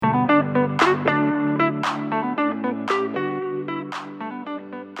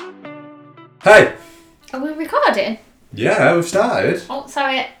Hey! Are we recording? Yeah, we've started. Oh,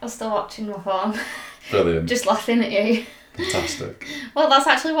 sorry, I was still watching my phone. Brilliant. Just laughing at you. Fantastic. Well, that's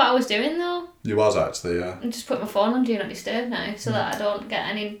actually what I was doing though. You was actually, yeah. I just put my phone on Do Not Disturb now so that I don't get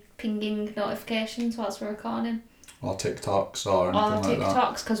any pinging notifications whilst we're recording. Or TikToks or anything Or like that.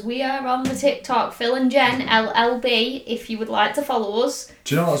 TikToks, because we are on the TikTok. Phil and Jen, LLB, if you would like to follow us.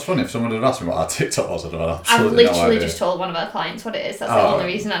 Do you know what's funny? If someone had asked me what our TikTok was, I'd have I've absolutely no literally idea. just told one of our clients what it is. That's Oh, the only right.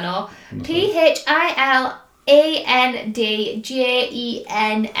 reason I know.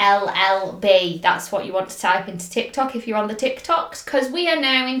 PHILANDGENLLB. That's what you want to type into TikTok if you're on the TikToks, because we are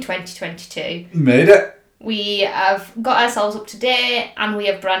now in 2022. Made it. We have got ourselves up to date and we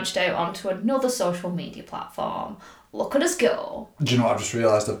have branched out onto another social media platform. Look at us go. Do you know what I've just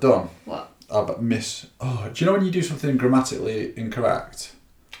realised I've done? What? Do you know when you do something grammatically incorrect?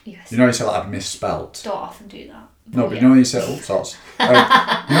 Yes. You know you say like I've misspelt? Don't often do that. No, but you know when you say, oh, sorts. You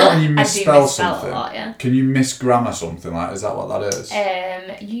know when you misspell something? A lot, yeah. Can you misgrammar something? Like, is that what that is?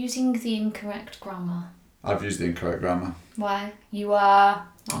 Using the incorrect grammar. I've used the incorrect grammar. Why? You are,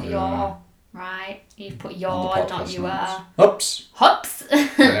 not Yeah. your. Right? You put On your, the podcast not you notes. are. Oops. Hops!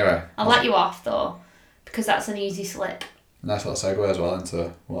 Anyway. I'll let you off though, because that's an easy slip. Nice little segue as well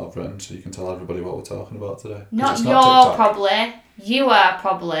into what I've written, so you can tell everybody what we're talking about today. 'Cause Not it's your TikTok. probably. You are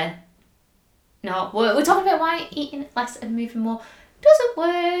probably. No, we're talking about why eating less and moving more doesn't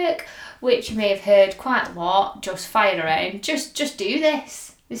work, which you may have heard quite a lot. Just fire around. Just do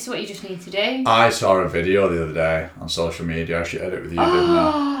this. This is what you just need to do. I saw a video the other day on social media. I shared it with you, didn't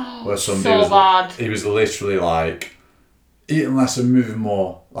I? Where somebody so bad. He was literally like, eating less and moving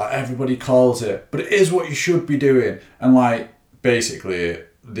more. Like, everybody calls it, but it is what you should be doing. And like, basically,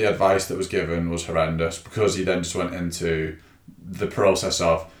 the advice that was given was horrendous, because he then just went into the process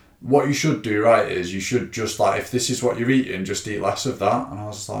of what you should do, right, is you should just, like, if this is what you're eating, just eat less of that. And I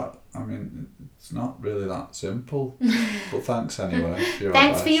was like, I mean, it's not really that simple. But thanks anyway for your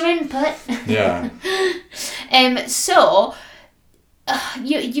Thanks advice. for your input. Yeah. So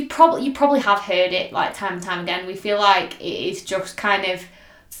you probably have heard it like time and time again. We feel like it is just kind of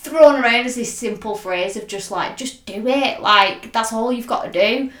thrown around as this simple phrase of just like, just do it. Like, that's all you've got to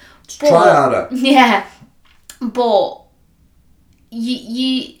do. Try harder. Yeah, but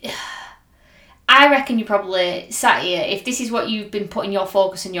you I reckon you probably sat here, if this is what you've been putting your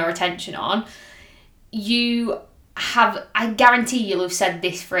focus and your attention on, I guarantee you'll have said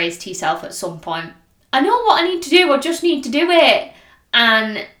this phrase to yourself at some point. I know what I need to do, I just need to do it.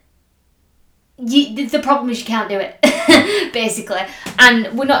 And the problem is you can't do it, basically.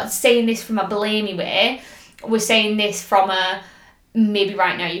 And we're not saying this from a blamey way, we're saying this from a, maybe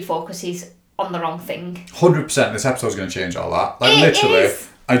right now your focus is on the wrong thing. 100%. This episode's going to change all that. Like, It literally, is.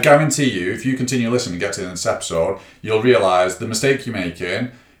 I guarantee you, if you continue listening and get to this episode, you'll realise the mistake you're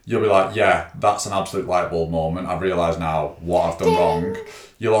making. You'll be like, yeah, that's an absolute light bulb moment. I've realised now what I've done wrong.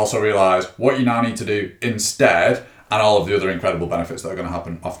 You'll also realise what you now need to do instead, and all of the other incredible benefits that are going to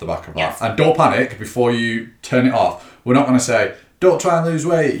happen off the back of that. Yes. And don't panic before you turn it off. We're not going to say, don't try and lose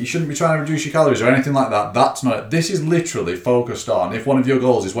weight, you shouldn't be trying to reduce your calories or anything like that. That's not it. This is literally focused on, if one of your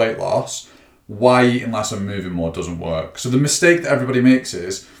goals is weight loss, why eating less and moving more doesn't work. So the mistake that everybody makes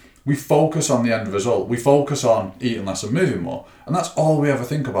is, we focus on the end result. We focus on eating less and moving more. And that's all we ever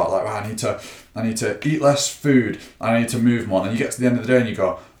think about. Like, I need to eat less food, I need to move more. And then you get to the end of the day and you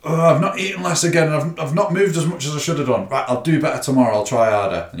go, oh, I've not eaten less again, and I've not moved as much as I should have done. Right, I'll do better tomorrow, I'll try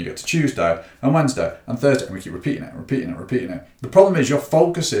harder. And you get to Tuesday and Wednesday and Thursday, and we keep repeating it. The problem is you're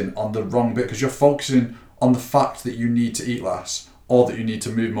focusing on the wrong bit, because you're focusing on the fact that you need to eat less or that you need to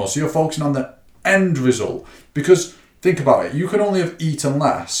move more. So you're focusing on the end result, because think about it, you can only have eaten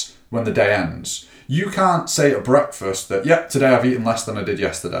less when the day ends. You can't say at breakfast that, yep, today I've eaten less than I did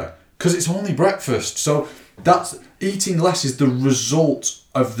yesterday, because it's only breakfast. So that's, eating less is the result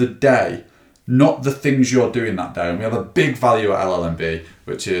of the day, not the things you're doing that day. And we have a big value at LLMB,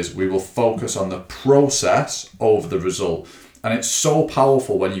 which is we will focus on the process over the result. And it's so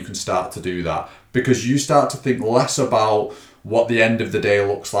powerful when you can start to do that, because you start to think less about what the end of the day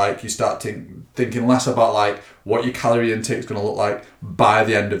looks like. You start thinking less about like what your calorie intake is going to look like by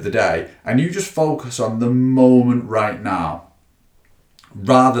the end of the day, and you just focus on the moment right now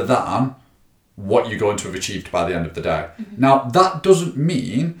rather than what you're going to have achieved by the end of the day. Mm-hmm. Now, that doesn't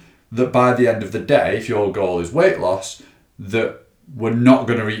mean that by the end of the day, if your goal is weight loss, that we're not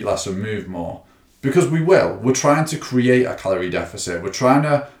going to eat less and move more, because we will. We're trying to create a calorie deficit. We're trying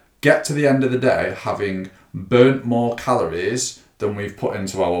to get to the end of the day having burnt more calories than we've put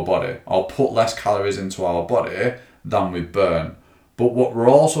into our body, or put less calories into our body than we've burnt. But what we're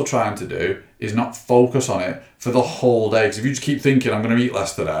also trying to do is not focus on it for the whole day. Because if you just keep thinking, I'm going to eat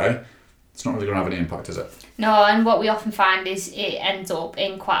less today, it's not really going to have any impact, is it? No, and what we often find is it ends up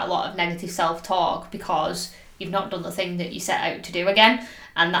in quite a lot of negative self-talk because you've not done the thing that you set out to do again,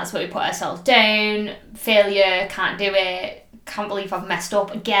 and that's where we put ourselves down. Failure, can't do it, can't believe I've messed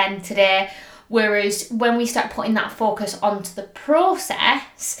up again today. Whereas when we start putting that focus onto the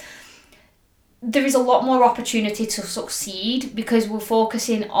process, there is a lot more opportunity to succeed because we're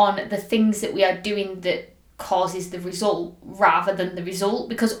focusing on the things that we are doing that causes the result rather than the result.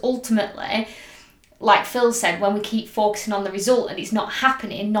 Because ultimately, like Phil said, when we keep focusing on the result and it's not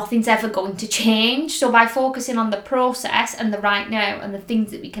happening, nothing's ever going to change. So by focusing on the process and the right now and the things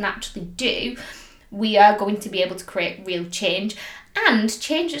that we can actually do, we are going to be able to create real change, and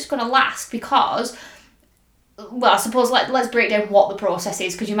change that's going to last. Because, well, I suppose let's break down what the process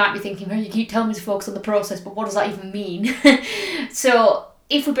is, because you might be thinking, well, you keep telling me to focus on the process, but what does that even mean? So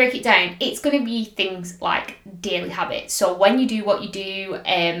if we break it down, it's going to be things like daily habits. So when you do what you do,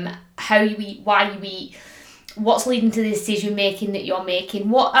 how you eat, why you eat, what's leading to the decision making that you're making,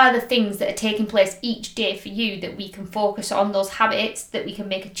 what are the things that are taking place each day for you that we can focus on, those habits that we can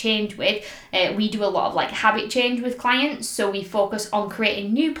make a change with. We do a lot of like habit change with clients, so we focus on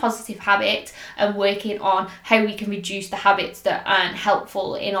creating new positive habits and working on how we can reduce the habits that aren't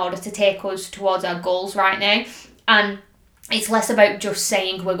helpful in order to take us towards our goals right now. And it's less about just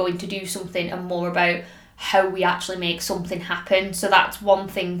saying we're going to do something and more about how we actually make something happen. So that's one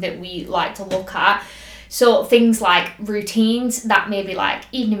thing that we like to look at. So things like routines, that may be like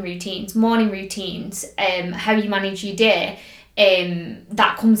evening routines, morning routines, how you manage your day.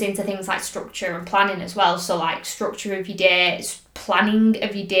 That comes into things like structure and planning as well. So like structure of your day, planning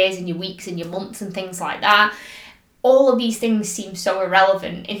of your days and your weeks and your months and things like that. All of these things seem so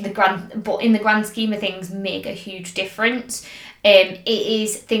irrelevant but in the grand scheme of things make a huge difference. It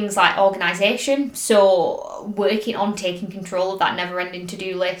is things like organisation, so working on taking control of that never-ending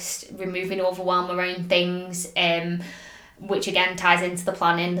to-do list, removing overwhelm around things, which again ties into the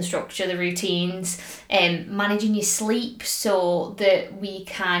planning, the structure, the routines, managing your sleep so that we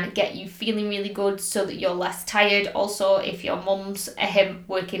can get you feeling really good so that you're less tired. Also, if your mum's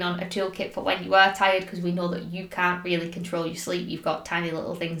working on a toolkit for when you are tired, because we know that you can't really control your sleep, you've got tiny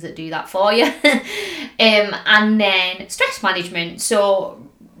little things that do that for you. And then stress management, so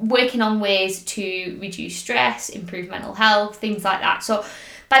working on ways to reduce stress, improve mental health, things like that. So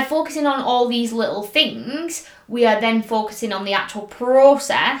by focusing on all these little things, we are then focusing on the actual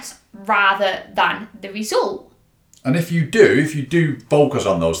process rather than the result. And if you do focus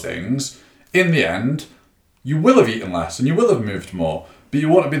on those things, in the end, you will have eaten less and you will have moved more, but you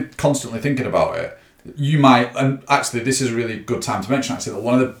won't have been constantly thinking about it. You might, and actually this is a really good time to mention actually that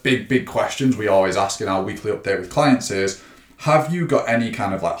one of the big questions we always ask in our weekly update with clients is, have you got any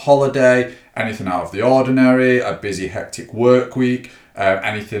kind of like holiday, anything out of the ordinary, a busy hectic work week,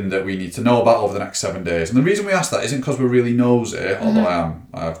 anything that we need to know about over the next 7 days? And the reason we ask that isn't because we're really nosy, although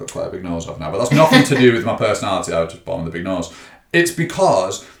I've got quite a big nose off now, but that's nothing to do with my personality. I was just born with a big nose. It's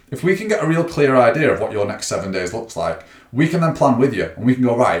because if we can get a real clear idea of what your next 7 days looks like, we can then plan with you and we can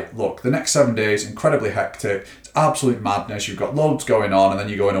go, right, look, the next 7 days, incredibly hectic, it's absolute madness, you've got loads going on and then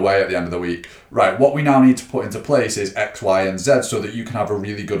you're going away at the end of the week. Right, what we now need to put into place is X, Y, and Z so that you can have a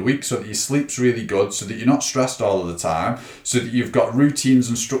really good week, so that your sleep's really good, so that you're not stressed all of the time, so that you've got routines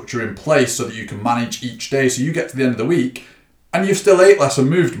and structure in place so that you can manage each day, so you get to the end of the week and you've still ate less and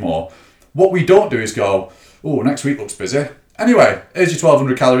moved more. What we don't do is go, oh, next week looks busy. Anyway, here's your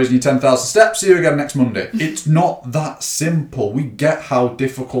 1,200 calories and your 10,000 steps. See you again next Monday. It's not that simple. We get how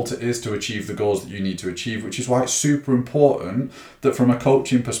difficult it is to achieve the goals that you need to achieve, which is why it's super important that from a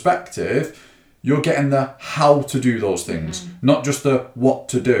coaching perspective, you're getting the how to do those things, not just the what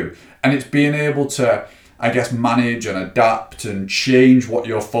to do. And it's being able to, I guess, manage and adapt and change what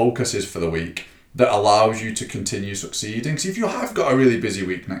your focus is for the week that allows you to continue succeeding. Because if you have got a really busy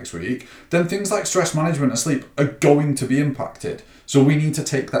week next week, then things like stress management and sleep are going to be impacted. So we need to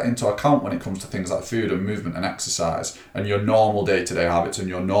take that into account when it comes to things like food and movement and exercise and your normal day-to-day habits and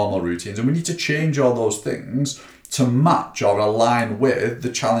your normal routines. And we need to change all those things to match or align with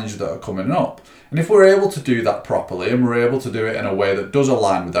the challenges that are coming up. And if we're able to do that properly and we're able to do it in a way that does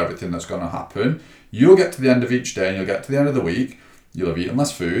align with everything that's going to happen, you'll get to the end of each day and you'll get to the end of the week. You'll have eaten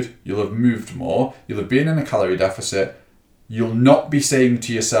less food, you'll have moved more, you'll have been in a calorie deficit, you'll not be saying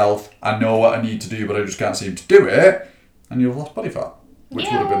to yourself, I know what I need to do, but I just can't seem to do it, and you'll have lost body fat, which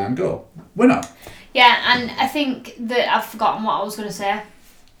would have been the end goal. Winner. Yeah, and I think that I've forgotten what I was going to say.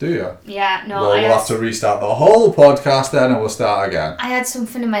 Do you? Yeah, no. Well, we'll have to restart the whole podcast then and we'll start again. I had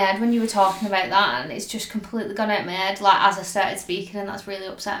something in my head when you were talking about that and it's just completely gone out of my head, like, as I started speaking, and that's really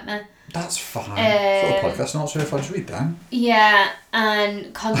upset me. That's fine. For the podcast notes, if I just read them. Yeah,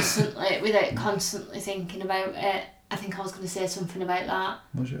 and constantly, without constantly thinking about it, I think I was going to say something about that.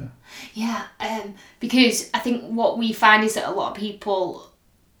 Was you? Yeah, because I think what we find is that a lot of people...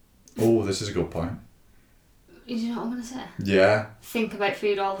 Oh, this is a good point. You know what I'm going to say? Yeah. Think about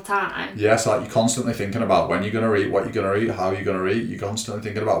food all the time. Yes, like you're constantly thinking about when you're going to eat, what you're going to eat, how you're going to eat. You're constantly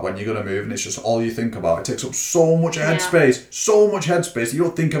thinking about when you're going to move, and it's just all you think about. It takes up so much headspace that you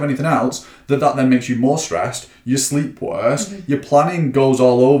don't think of anything else, that then makes you more stressed. You sleep worse. Mm-hmm. Your planning goes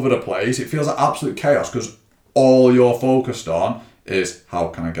all over the place. It feels like absolute chaos because all you're focused on is how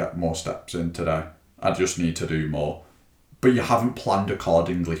can I get more steps in today? I just need to do more. But you haven't planned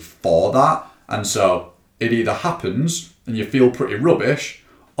accordingly for that. And so it either happens and you feel pretty rubbish,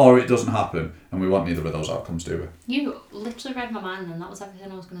 or it doesn't happen. And we want neither of those outcomes, do we? You literally read my mind and that was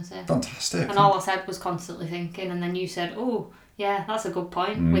everything I was going to say. Fantastic. And all I said was constantly thinking, and then you said, oh, yeah, that's a good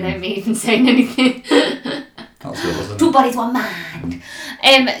point, without me even saying anything. That's good, wasn't it? Two bodies, one mind.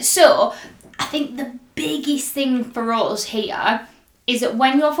 So, I think the biggest thing for us here is that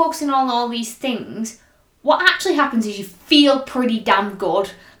when you're focusing on all these things, what actually happens is you feel pretty damn good.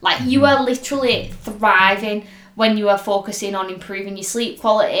 Like, you are literally thriving when you are focusing on improving your sleep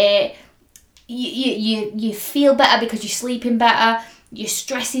quality. You feel better because you're sleeping better. You're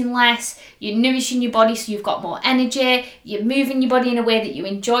stressing less. You're nourishing your body so you've got more energy. You're moving your body in a way that you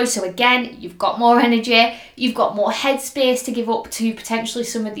enjoy. So again, you've got more energy. You've got more headspace to give up to potentially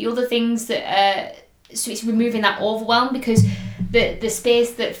some of the other things that... So it's removing that overwhelm, because the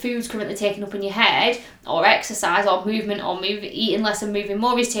space that food's currently taking up in your head, or exercise or movement or eating less and moving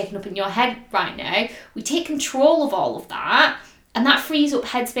more is taking up in your head right now. We take control of all of that, and that frees up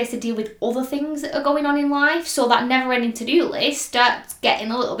headspace to deal with other things that are going on in life. So that never-ending to-do list starts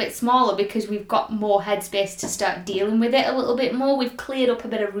getting a little bit smaller because we've got more headspace to start dealing with it a little bit more. We've cleared up a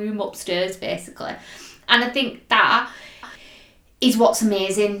bit of room upstairs, basically. And I think that is what's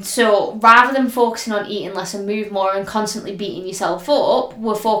amazing. So rather than focusing on eating less and move more and constantly beating yourself up,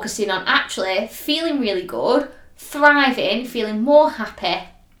 we're focusing on actually feeling really good, thriving, feeling more happy.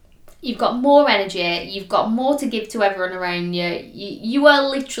 You've got more energy, you've got more to give to everyone around you. You are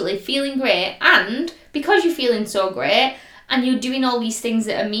literally feeling great, and because you're feeling so great and you're doing all these things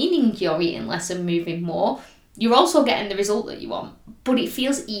that are meaning you're eating less and moving more, you're also getting the result that you want. But it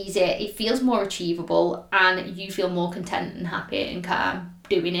feels easy, it feels more achievable, and you feel more content and happy and calm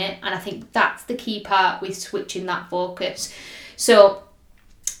doing it. And I think that's the key part with switching that focus. So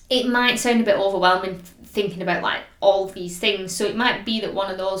it might sound a bit overwhelming thinking about like all of these things. So it might be that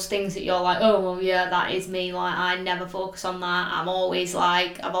one of those things that you're like, oh well, yeah, that is me. Like, I never focus on that. I've always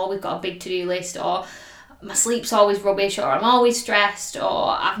got a big to-do list, or my sleep's always rubbish, or I'm always stressed, or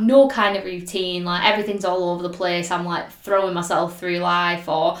I've no kind of routine, like everything's all over the place, I'm like throwing myself through life,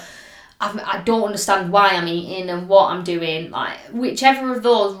 or I don't understand why I'm eating and what I'm doing. Like, whichever of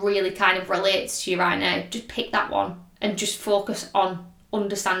those really kind of relates to you right now, just pick that one and just focus on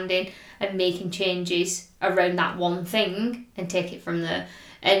understanding and making changes around that one thing and take it from there.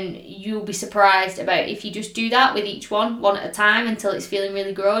 And you'll be surprised about, if you just do that with each one at a time until it's feeling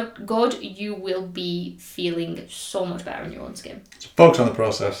really good, you will be feeling so much better in your own skin. So focus on the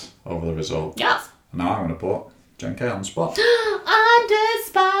process over the result. Yes. And now I'm going to put Jen K on the spot. On the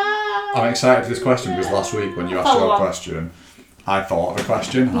spot. I'm excited for this question because last week when you asked your question, I thought of a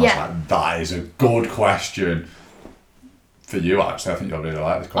question. And I was like, that is a good question. For you, actually, I think you'll really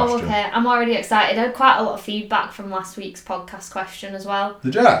like this question. Oh, okay. I'm already excited. I had quite a lot of feedback from last week's podcast question as well.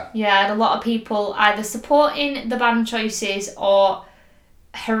 Did you? Yeah, I had a lot of people either supporting the band choices or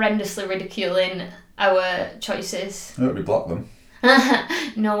horrendously ridiculing our choices. I hope we blocked them.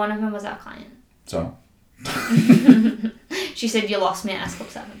 No, one of them was our client. So? She said you lost me at S Club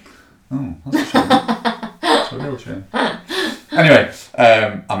 7. Oh, that's a shame. That's a real shame. Anyway,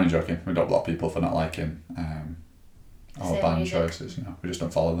 I'm only joking. We don't block people for not liking our band choices. No, we just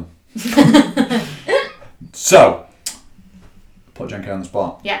don't follow them. So, put Jen K on the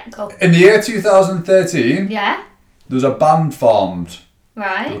spot. Yeah, go. In the year 2013, yeah, there was a band formed.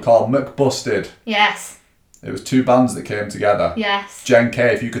 Right. They were called McBusted. Yes. It was two bands that came together. Yes. Jen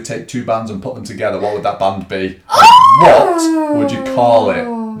K, if you could take two bands and put them together, what would that band be? What would you call it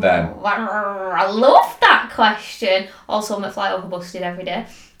then? I love that question. Also, McFly over Busted every day.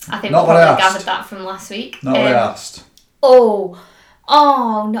 I think Not we what I probably asked. gathered that from last week. Not what I asked. Oh,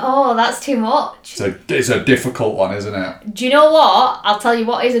 Oh no, that's too much. It's a difficult one, isn't it? Do you know what? I'll tell you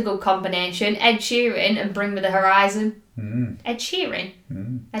what is a good combination. Ed Sheeran and Bring Me the Horizon. Ed Sheeran?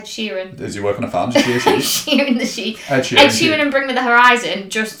 Ed Sheeran. Is he working a fan? Ed Sheeran the sheep. Ed Sheeran and Bring Me the Horizon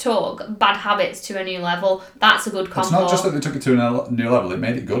just took Bad Habits to a new level. That's a good combo. It's not just that they took it to a new level, it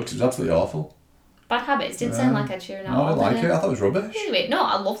made it good because it was absolutely awful. Bad Habits didn't sound like Ed Sheeran at No, I all. didn't like it. I thought it was rubbish. Anyway, no,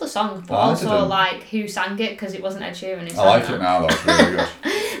 I love the song, but I also didn't. like who sang it because it wasn't Ed Sheeran who sang I like it now, though. It's really good.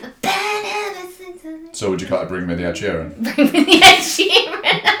 Bad Habits. So would you kind of bring me the Ed Sheeran? Bring Me the Ed Sheeran.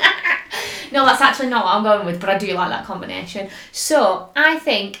 No, that's actually not what I'm going with, but I do like that combination. So, I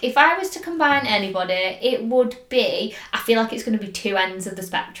think if I was to combine anybody, it would be... I feel like it's going to be two ends of the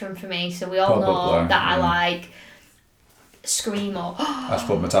spectrum for me. So we all know Probably, that I like Screamo. That's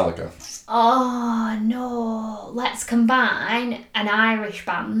called Metallica. Oh, no. Let's combine an Irish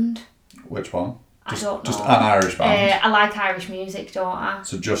band. Which one? I don't know. Just an Irish band? I like Irish music, don't I?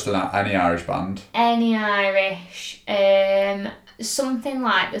 So just any Irish band? Any Irish. Something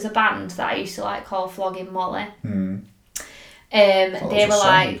like, there's a band that I used to like called Flogging Molly. They were like...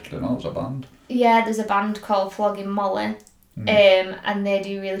 I didn't know it was a band. Yeah, there's a band called Flogging Molly. And they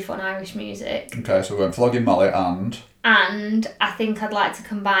do really fun Irish music. Okay, so we're going Flogging Molly and... And I think I'd like to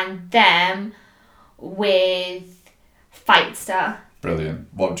combine them with Fightstar. Brilliant.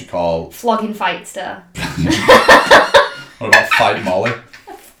 What would you call... Flogging Fightstar. What about Fight Molly?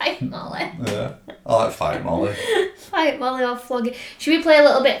 Fight Molly. Yeah, I like Fight Molly. Fight Molly or Flogging. Should we play a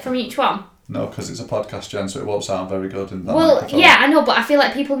little bit from each one? No, because it's a podcast, Jen, so it won't sound very good in that Well, microphone. yeah, I know, but I feel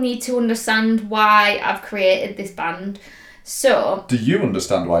like people need to understand why I've created this band. So... Do you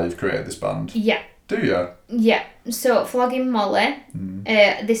understand why you've created this band? Yeah. Do you? Yeah. So, Flogging Molly.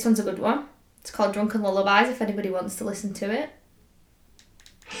 This one's a good one. It's called Drunken Lullabies, if anybody wants to listen to it.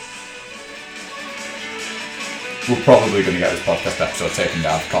 We're probably going to get this podcast episode taken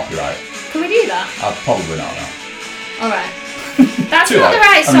down for copyright. Can we do that? Probably not, no. Alright. That's Too not late. the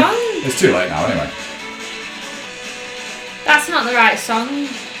right I mean, song. it's too late now, anyway. That's not the right song.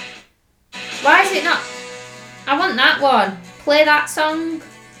 Why is it not... I want that one. Play that song.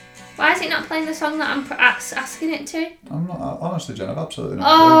 Why is it not playing the song that I'm asking it to? I'm not... Honestly, Jen, I've absolutely not.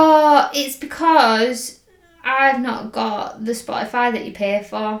 Oh, it's because I've not got the Spotify that you pay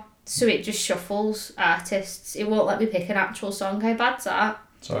for. So it just shuffles artists. It won't let me pick an actual song. How bad's that?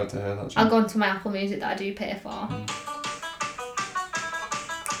 Sorry to hear that, Jen. I'll go onto my Apple Music that I do pay for.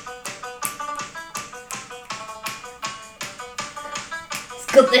 It's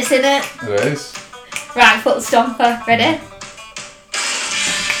good, this, innit? It is. Right, foot stomper. Ready?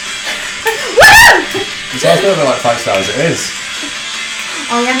 It sounds a little bit like Fight Stars, it is.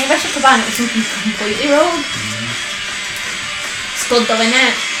 Oh yeah, maybe I should combine it with something completely wrong. It's good though,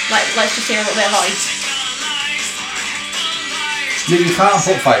 innit? Let's just hear a little bit of voice. Yeah, you can't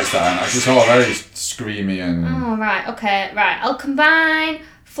put Fight Star in, it's all very screamy and... Oh, right, okay, right. I'll combine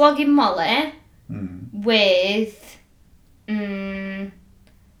Flogging Molly with...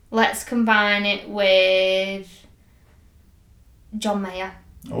 let's combine it with John Mayer.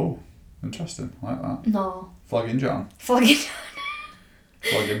 Oh, interesting. I like that. No. Flogging John. Flogging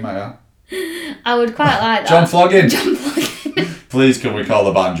Flogging Mayer. I would quite like that. John Flogging. John Flogging. Please can we call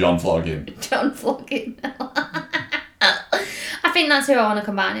the band John Flogging? John Flogging. I think that's who I want to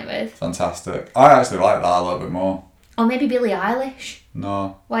combine it with. Fantastic. I actually like that a little bit more. Or maybe Billie Eilish.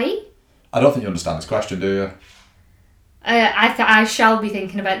 No. Why? I don't think you understand this question, do you? I shall be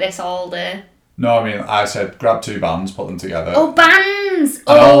thinking about this all day. No, I mean, I said grab two bands, put them together. Oh, bands!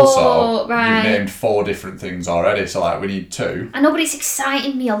 And also, right. you've named 4 different things already, so like we need 2. I know, but it's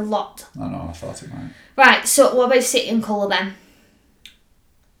exciting me a lot. I know, I thought it might. Right, so what about City and Colour then?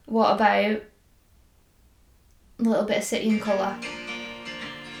 What about a little bit of City and Colour?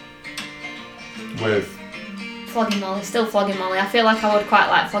 With? Flogging Molly, still Flogging Molly. I feel like I would quite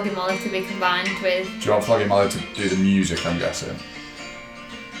like Flogging Molly to be combined with... Do you want Flogging Molly to do the music, I'm guessing?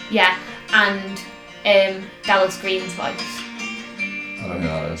 Yeah, and Dallas Green's voice. I don't know who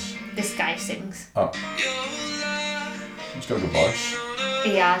that is. This guy sings. Oh. He's got a good voice.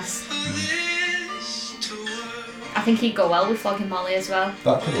 He has. I think he'd go well with Flogging Molly as well.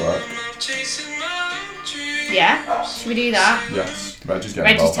 That could work. Yeah? Should we do that? Yes. Reggie's getting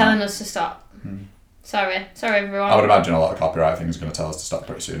Reggie's involved now. telling us to stop. Sorry everyone. I would imagine a lot of copyright things are going to tell us to stop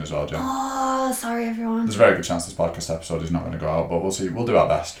pretty soon as well, Jen. Oh, sorry everyone. There's a very good chance this podcast episode is not going to go out, but we'll see. We'll do our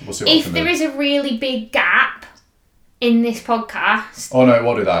best. We'll see what we If can there do. is a really big gap, in this podcast. Oh no, it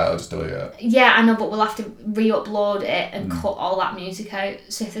won't do that. I'll just delete it. Yeah, I know, but we'll have to re-upload it and cut all that music out.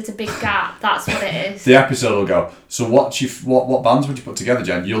 So if there's a big gap, that's what it is. The episode will go, so what bands would you put together,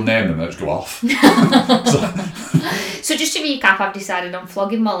 Jen? You'll name them, they'll just go off. So just to recap, I've decided on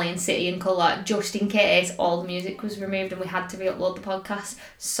Flogging Molly and City and Colour just in case all the music was removed and we had to re-upload the podcast.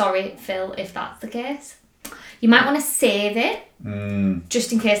 Sorry, Phil, if that's the case. You might want to save it,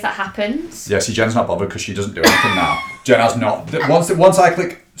 just in case that happens. Yeah, see, Jen's not bothered because she doesn't do anything now. Jen has not. Once I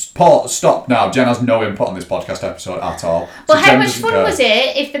click stop now, Jen has no input on this podcast episode at all. Well, so how Jen much doesn't fun care. was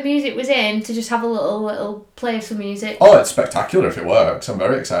it if the music was in to just have a little play of some music? Oh, it's spectacular if it works. I'm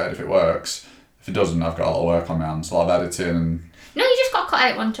very excited if it works. If it doesn't, I've got a lot of work on my hands, a lot of editing and... No, you just got cut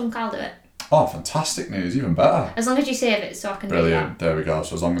out one chunk, I'll do it. Oh, fantastic news, even better. As long as you save it so I can do that. Brilliant, there we go.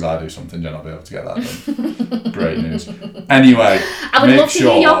 So as long as I do something, Jen will be able to get that done. Great news. Anyway, I would make love to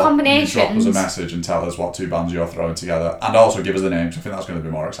sure hear your you combinations. drop us a message and tell us what 2 bands you're throwing together. And also give us the names. I think that's going to be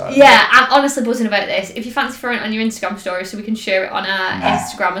more exciting. Yeah, I'm honestly buzzing about this. If you fancy throwing it on your Instagram story so we can share it on our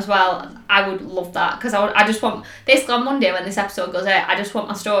Instagram as well, I would love that. Because I just want, basically on Monday when this episode goes out, I just want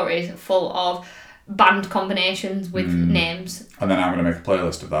my stories full of band combinations with names. And then I'm going to make a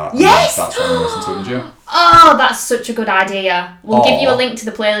playlist of that. Yes! And that's what I'm going to listen to in the gym. Oh, that's such a good idea. We'll give you a link to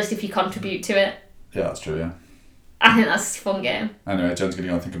the playlist if you contribute to it. Yeah, that's true, yeah. I think that's a fun game. Anyway, Jen's going to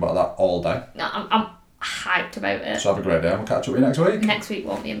go and think about that all day. No, I'm hyped about it. So have a great day and we'll catch up with you next week. Next week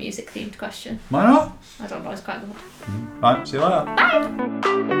won't be a music themed question. Why not? I don't know, it's quite good. Right, see you later.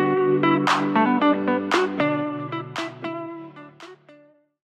 Bye!